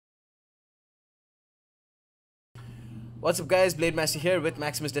What's up guys, Blade Master here with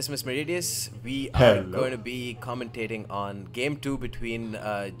Maximus Decimus Meridius. We are going to be commentating on Game 2 between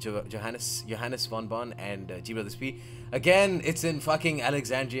Johannes von Bonn and Gbrothers P. Again, it's in fucking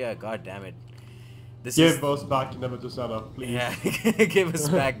Alexandria, god damn it. Give us back Nemetusana, please. Yeah, give us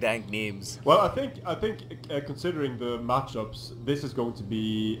back dank names. Well, I think considering the matchups, this is going to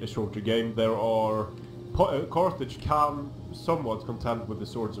be a shorter game. There are... Carthage can somewhat contend with the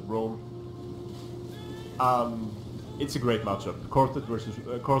Swords of Rome. It's a great matchup. Carthage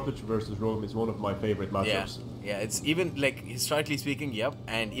versus Rome is one of my favorite matchups. Yeah, it's even like historically speaking, yep,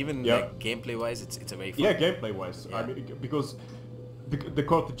 and even like gameplay wise, it's a very fun. Yeah, gameplay wise, I mean, because the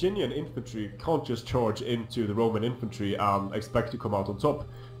Carthaginian infantry can't just charge into the Roman infantry and expect to come out on top.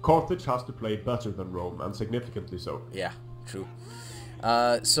 Carthage has to play better than Rome, and significantly so. Yeah, true.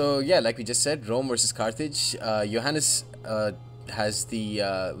 So yeah, like we just said, Rome versus Carthage. Johannes has the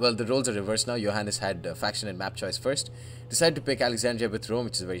well, the roles are reversed now. Johannes had faction and map choice first. Decided to pick Alexandria with Rome,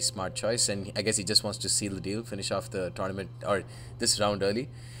 which is a very smart choice, and I guess he just wants to seal the deal, finish off the tournament or this round early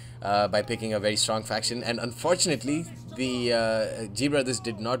by picking a very strong faction. And unfortunately, the Gbrothers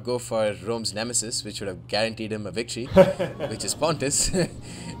did not go for Rome's nemesis, which would have guaranteed him a victory, which is Pontus.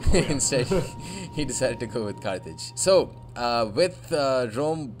 Instead, he decided to go with Carthage. So, with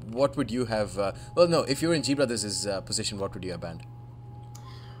Rome, what would you have... well, no, if you were in Gbrothers' position, what would you have banned?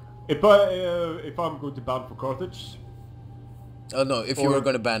 If I'm going to ban for Carthage... Oh, no, if you were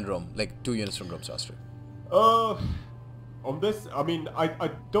going to ban Rome, like 2 units from Rome's roster. On this, I mean, I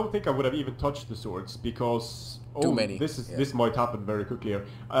don't think I would have even touched the swords, because... Too many. This might happen very quickly here.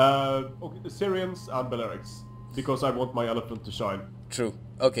 Okay, the Syrians and Balearics, because I want my elephant to shine. True.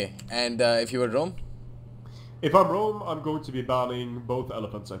 Okay, and if you were Rome? If I'm Rome, I'm going to be banning both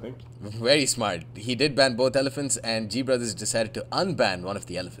elephants, I think. Very smart. He did ban both elephants, and Gbrothers decided to unban one of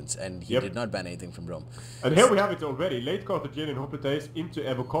the elephants, and he did not ban anything from Rome. And here we have it already. Late Carthaginian hoplites into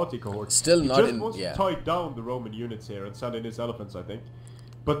Evocati cohort. Still not in... He just wants to tie down the Roman units here and send in his elephants, I think.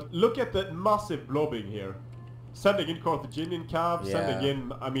 But look at the massive blobbing here. Sending in Carthaginian cav, sending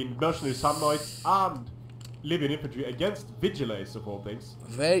in, I mean, mercenary Samnites, and Libyan infantry against Vigiles, of all things.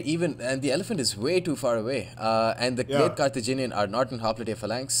 And the elephant is way too far away. And the late Carthaginian are not in hoplite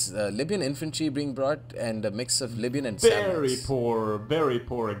phalanx. Libyan infantry being brought, and a mix of Libyan and Samnites. Very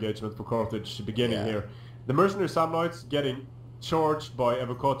poor engagement for Carthage beginning here. The mercenary Samnites getting charged by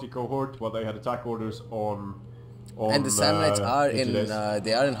Evocati cohort while they had attack orders on and the Samnites are in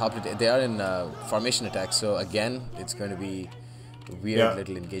they are in formation attack, so again it's going to be a weird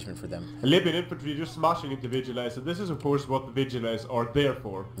little engagement for them. Libyan infantry just smashing into Vigiles, and this is of course what the Vigiles are there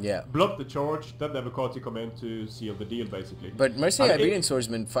for. Yeah. Blunt the charge, then the Evocati come in to seal the deal basically. But mercenary Iberian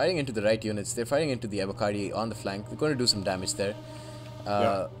swordsmen firing into the right units, they're firing into the Evocati on the flank, they're going to do some damage there.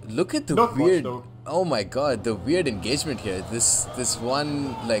 Look at the weird... Oh my god, the weird engagement here. This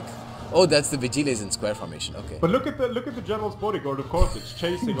one, like... Oh, that's the Vigiles in square formation. Okay. But look at the general's bodyguard of Carthage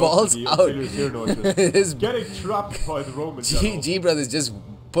chasing balls the out. He's getting trapped by the Roman general. Gbrothers just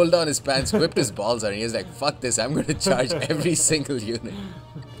pulled down his pants, whipped his balls out, and he's like, "Fuck this! I'm going to charge every single unit."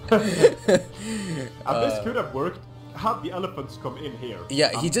 And this could have worked had the elephants come in here.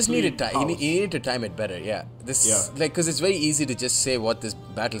 Yeah, he just needed time. He needed to time it better. Yeah, because it's very easy to just say what this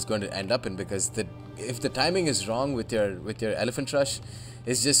battle is going to end up in, because if the timing is wrong with your elephant rush,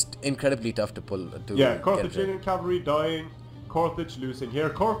 it's just incredibly tough to pull. Carthaginian cavalry dying, Carthage losing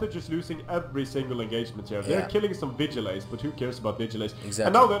here. Carthage is losing every single engagement here. They're killing some Vigiles, but who cares about Vigiles? Exactly.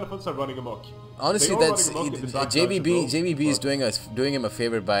 And now the elephants are running amok. Honestly, JVB is doing him a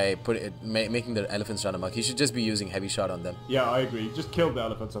favor by making the elephants run amok. He should just be using heavy shot on them. Yeah, I agree. Just kill the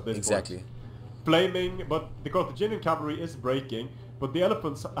elephants at this point. Exactly. Flaming, but the Carthaginian cavalry is breaking, but the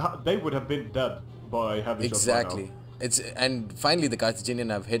elephants, they would have been dead by heavy shots by now. And finally the Carthaginian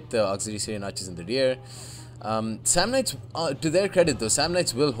have hit the auxiliary Syrian archers in the rear. Samnites, to their credit though,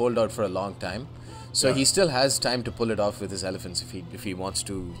 Samnites will hold out for a long time, so he still has time to pull it off with his elephants if he wants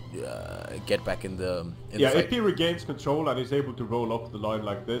to get back in the fight. If he regains control and is able to roll up the line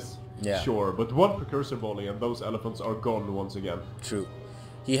like this, sure. But one precursor volley and those elephants are gone once again. True.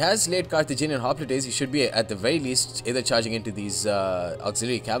 He has late Carthaginian hoplites. He should be at the very least either charging into these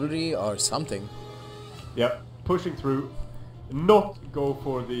auxiliary cavalry or something. Yeah. Pushing through, not go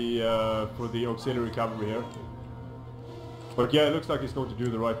for the auxiliary cavalry here. But yeah, it looks like he's going to do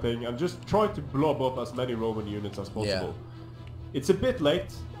the right thing and just try to blob up as many Roman units as possible. It's a bit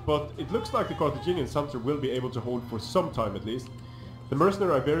late, but it looks like the Carthaginian center will be able to hold for some time at least. The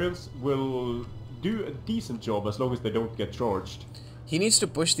mercenary Iberians will do a decent job as long as they don't get charged. He needs to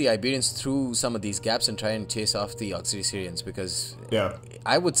push the Iberians through some of these gaps and try and chase off the auxiliary Syrians, because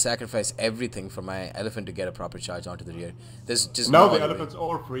I would sacrifice everything for my elephant to get a proper charge onto the rear. There's just now no the elephants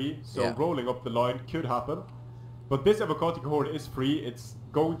are free, so rolling up the line could happen. But this Evocati cohort is free. It's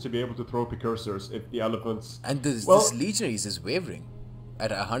going to be able to throw precursors if the elephants... And this legionaries is wavering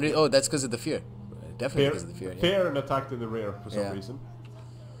at 100. Oh, that's because of the fear. Definitely because of the fear. Fear and attacked in the rear for some reason.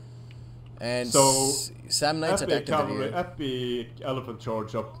 And so Sam Knight's attacked in the rear. Epic elephant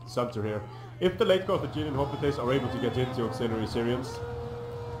charge up center here. If the late Carthaginian hoplites are able to get into auxiliary Syrians,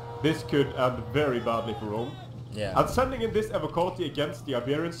 this could end very badly for Rome. Yeah. And sending in this Evocati against the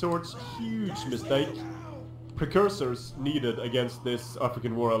Iberian swords, huge mistake. Precursors needed against this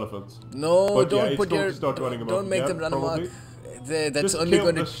African war elephant. No, but don't put your... Don't make them run amok. That's just only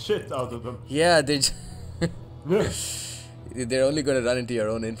going to... the shit out of them. Yeah, they're they're only going to run into your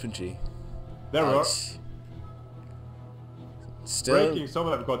own infantry. There we are. Still breaking some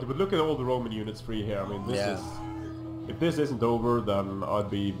of Evocati, but look at all the Roman units free here. I mean, this is... If this isn't over, then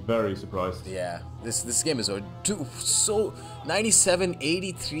I'd be very surprised. Yeah, this game is over. So 97,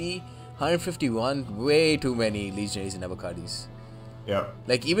 83, 151, way too many legionaries and Evocatis. Yeah.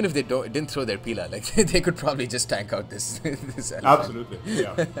 Like, even if they didn't throw their pila, like they could probably just tank out this elephant. Absolutely.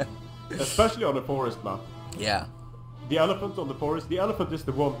 Yeah. Especially on a forest map. Yeah. The elephant on the forest. The elephant is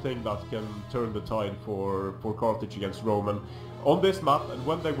the one thing that can turn the tide for Carthage against Rome. And on this map, and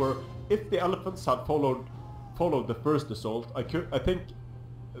when they were, if the elephants had followed the first assault, I think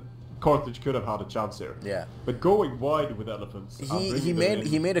Carthage could have had a chance here. Yeah. But going wide with elephants, he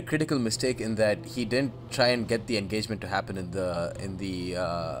made a critical mistake in that he didn't try and get the engagement to happen in the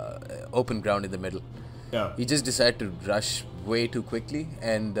open ground in the middle. Yeah. He just decided to rush way too quickly,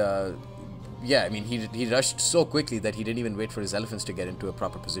 and yeah, I mean he rushed so quickly that he didn't even wait for his elephants to get into a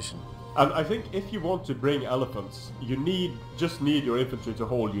proper position. And I think if you want to bring elephants, you just need your infantry to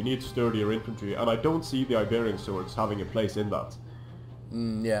hold. You need sturdier infantry, and I don't see the Iberian swords having a place in that.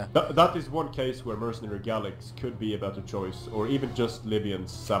 Yeah. That is one case where mercenary Gallics could be a better choice, or even just Libyan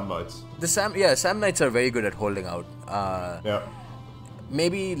Samnites. Samnites are very good at holding out. Yeah.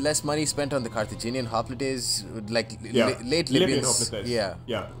 Maybe less money spent on the Carthaginian hoplites, like late Libyans. Yeah.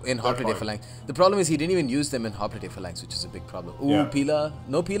 In hoplite phalanx. The problem is he didn't even use them in hoplite phalanx, which is a big problem. Ooh, Pila.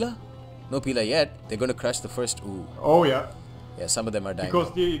 No Pila? No Pila yet. They're going to crush the first. Ooh. Oh, yeah. Yeah, some of them are dying.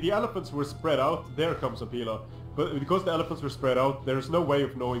 Because the elephants were spread out. There comes a Pila. But because the elephants were spread out, there's no way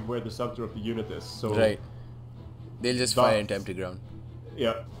of knowing where the center of the unit is. So right. They'll just fire into empty ground.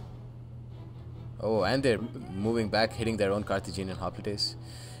 Yeah. Oh, and they're moving back, hitting their own Carthaginian hoplites.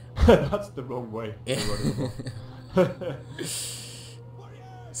 That's the wrong way. Yeah.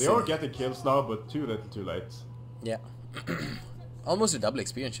 They are getting kills now, but too little, too late. Yeah. Almost a double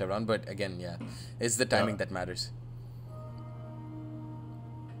experience chevron, but again, yeah, it's the timing that matters.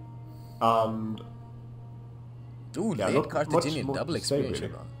 And late Carthaginian double experience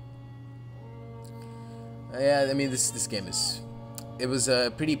chevron. Yeah, I mean this game is. It was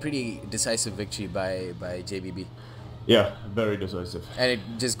a pretty decisive victory by JVB. Yeah, very decisive. And it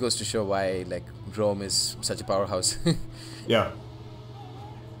just goes to show why Rome is such a powerhouse. Yeah.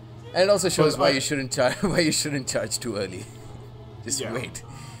 And it also shows why you shouldn't charge too early. Just wait.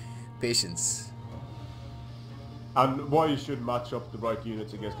 Patience. And why you should match up the right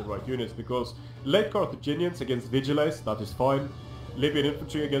units against the right units, because late Carthaginians against Vigiles, that is fine. Libyan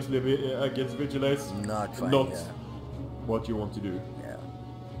infantry against Vigiles, not fine. What you want to do. Yeah.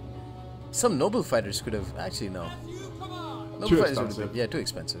 Some noble fighters could have actually no. Too expensive. Too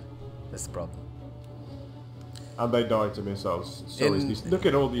expensive. That's the problem. And they die to missiles. So look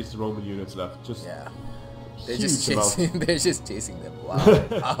at all these Roman units left. They're just chasing them. Wow.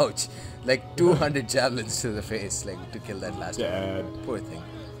 Ouch. Like 200 javelins to the face, to kill that last one. Poor thing.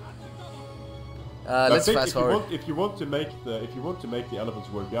 Let's fast forward. If you want to make the elephants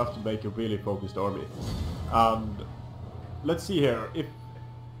work, you have to make a really focused army. And let's see here.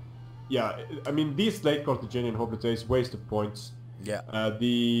 I mean, these late Carthaginian hoplites, waste of points. Yeah.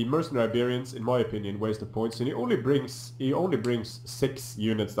 The mercenary Iberians, in my opinion, waste of points, and he only brings 6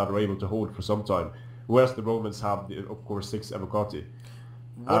 units that are able to hold for some time, whereas the Romans have, of course, 6 Evocati.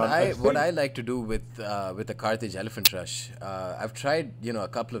 What I like to do with the Carthage elephant rush, I've tried a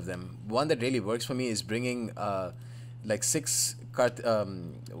couple of them. One that really works for me is bringing 6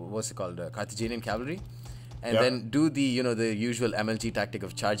 Carthaginian cavalry, and then do the the usual MLG tactic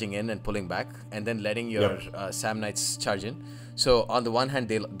of charging in and pulling back, and then letting your Samnites charge in. So on the one hand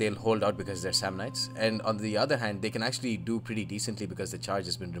they'll hold out because they're Samnites, and on the other hand they can actually do pretty decently because the charge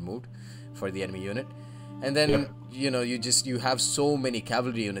has been removed for the enemy unit. And then Yep. you have so many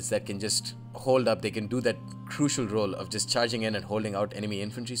cavalry units that can just hold up. They can do that crucial role of just charging in and holding out enemy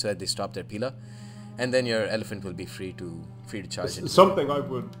infantry so that they stop their pila, and then your elephant will be free to charge in. Something I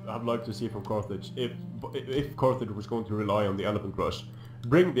would have liked to see from Carthage, if Carthage was going to rely on the elephant crush,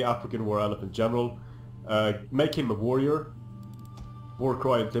 bring the African War Elephant general, make him a warrior, war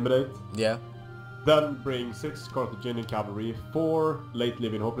cry intimidate. Yeah. Then bring 6 Carthaginian cavalry, 4 late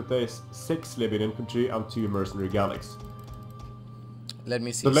Libyan hoplites, 6 Libyan infantry, and 2 mercenary Gallics. Let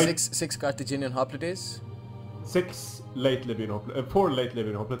me see. Six Carthaginian hoplites. 4 late Libyan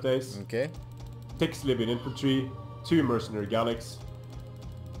hoplites, Okay. 6 Libyan infantry, 2 mercenary Gallics,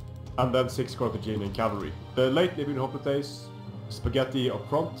 and then 6 Carthaginian cavalry. The late Libyan hoplites, spaghetti up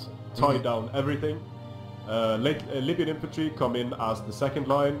front, tie down everything. Libyan infantry come in as the second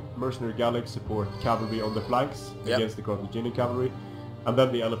line, mercenary Gallics support cavalry on the flanks against the Carthaginian cavalry, and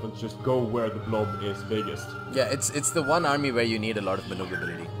then the elephants just go where the blob is biggest. Yeah, it's the one army where you need a lot of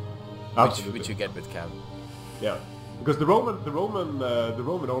maneuverability, which you get with cav. Yeah, because the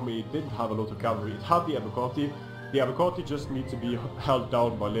Roman army didn't have a lot of cavalry. It had the Avocati. The Avocati just need to be held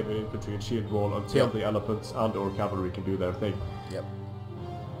down by Libyan infantry and shield wall until the elephants and/or cavalry can do their thing. Yep.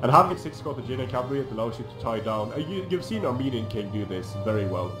 And having 6 Carthaginian cavalry, it allows you to tie down. You've seen Armenian King do this very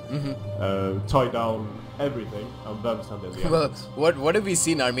well. Tie down everything and then send in the elephants. Well, what have we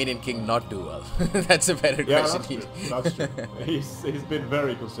seen Armenian King not do well? That's a better question. That's true. He's been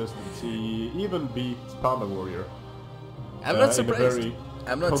very consistent. He even beat Panda Warrior. I'm not surprised.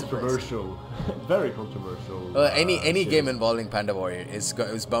 I'm not controversial, very controversial. Any game involving Panda Warrior is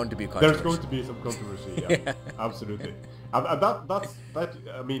bound to be controversial. There's going to be some controversy, yeah, absolutely. And that.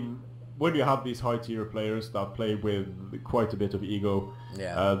 I mean, when you have these high tier players that play with quite a bit of ego,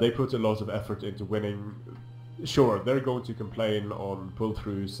 they put a lot of effort into winning. Sure, they're going to complain on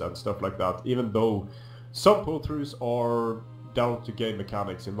pull-throughs and stuff like that, even though some pull-throughs are down to game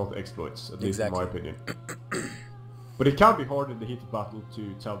mechanics and not exploits, at least in my opinion. But it can be hard in the heat of battle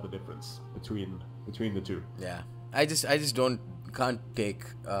to tell the difference between the two. Yeah, I just can't take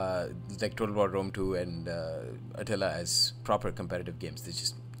like Total War Rome 2 and Attila as proper competitive games. They're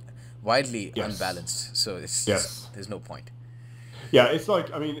just widely unbalanced, so it's just, there's no point. Yeah, it's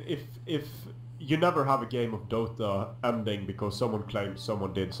like, I mean, if you never have a game of Dota ending because someone claims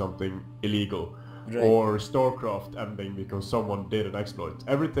someone did something illegal, or StarCraft ending because someone did an exploit.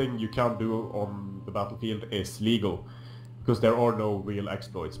 Everything you can do on the battlefield is legal because there are no real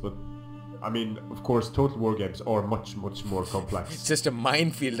exploits. But I mean, of course, Total War games are much more complex. It's just a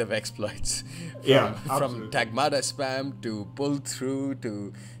minefield of exploits. From Tagmata spam to pull through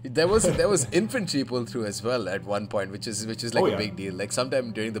to there was infantry pull through as well at one point, which is like a big deal. Like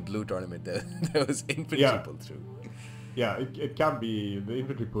sometime during the blue tournament, there was infantry pull through. Yeah, it can be, the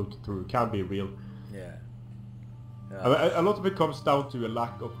infantry pull through can be real. Yeah. A lot of it comes down to a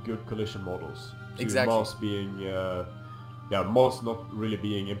lack of good collision models. Exactly. Mass being, mass not really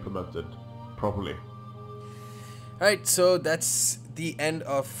being implemented properly. Alright, so that's the end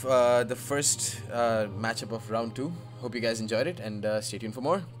of the first matchup of round 2. Hope you guys enjoyed it, and stay tuned for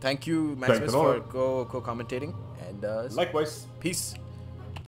more. Thank you, Maximus, for co-commentating, and likewise. Peace.